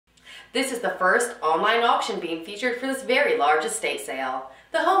This is the first online auction being featured for this very large estate sale.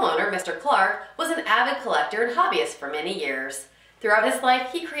 The homeowner, Mr. Clark, was an avid collector and hobbyist for many years. Throughout his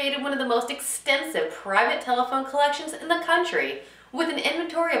life, he created one of the most extensive private telephone collections in the country, with an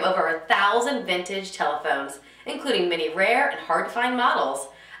inventory of over 1,000 vintage telephones, including many rare and hard-to-find models,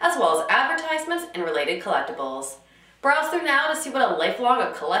 as well as advertisements and related collectibles. Browse through now to see what a lifelong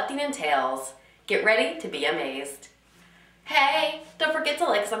of collecting entails. Get ready to be amazed. Hey, don't forget to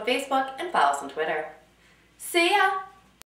like us on Facebook and follow us on Twitter. See ya!